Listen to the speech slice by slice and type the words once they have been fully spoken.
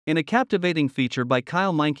In a captivating feature by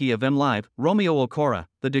Kyle Meinke of MLive, Romeo Okwara,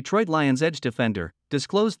 the Detroit Lions edge defender,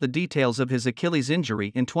 disclosed the details of his Achilles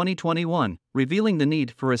injury in 2021, revealing the need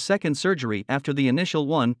for a second surgery after the initial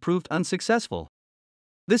one proved unsuccessful.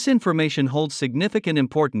 This information holds significant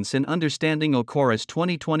importance in understanding Okwara's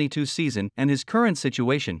 2022 season and his current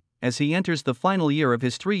situation, as he enters the final year of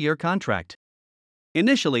his 3-year contract.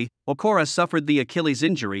 Initially, Okwara suffered the Achilles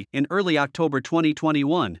injury in early October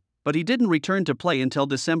 2021, but he didn't return to play until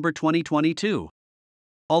December 2022.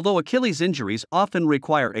 Although Achilles injuries often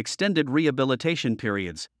require extended rehabilitation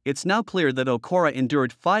periods, it's now clear that Okwara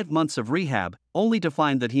endured 5 months of rehab, only to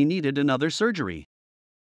find that he needed another surgery.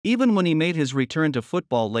 Even when he made his return to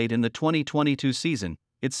football late in the 2022 season,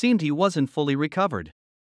 it seemed he wasn't fully recovered.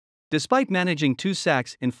 Despite managing 2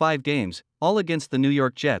 sacks in 5 games, all against the New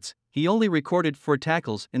York Jets, he only recorded 4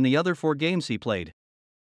 tackles in the other 4 games he played.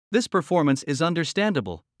 This performance is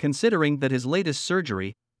understandable, considering that his latest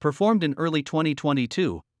surgery, performed in early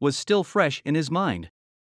 2022, was still fresh in his mind.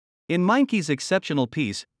 In Meinke's exceptional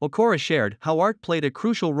piece, Okwara shared how art played a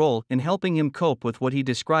crucial role in helping him cope with what he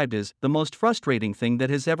described as the most frustrating thing that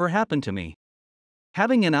has ever happened to me.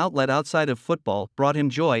 Having an outlet outside of football brought him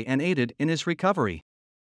joy and aided in his recovery.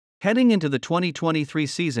 Heading into the 2023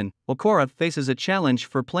 season, Okwara faces a challenge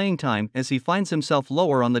for playing time as he finds himself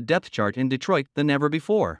lower on the depth chart in Detroit than ever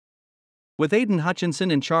before. With Aiden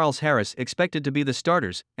Hutchinson and Charles Harris expected to be the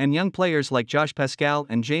starters, and young players like Josh Pascal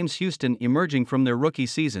and James Houston emerging from their rookie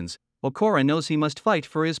seasons, Okwara knows he must fight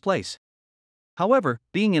for his place. However,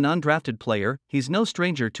 being an undrafted player, he's no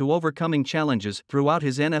stranger to overcoming challenges throughout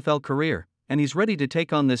his NFL career, and he's ready to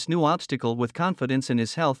take on this new obstacle with confidence in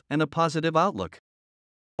his health and a positive outlook.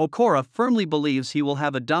 Okwara firmly believes he will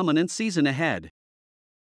have a dominant season ahead.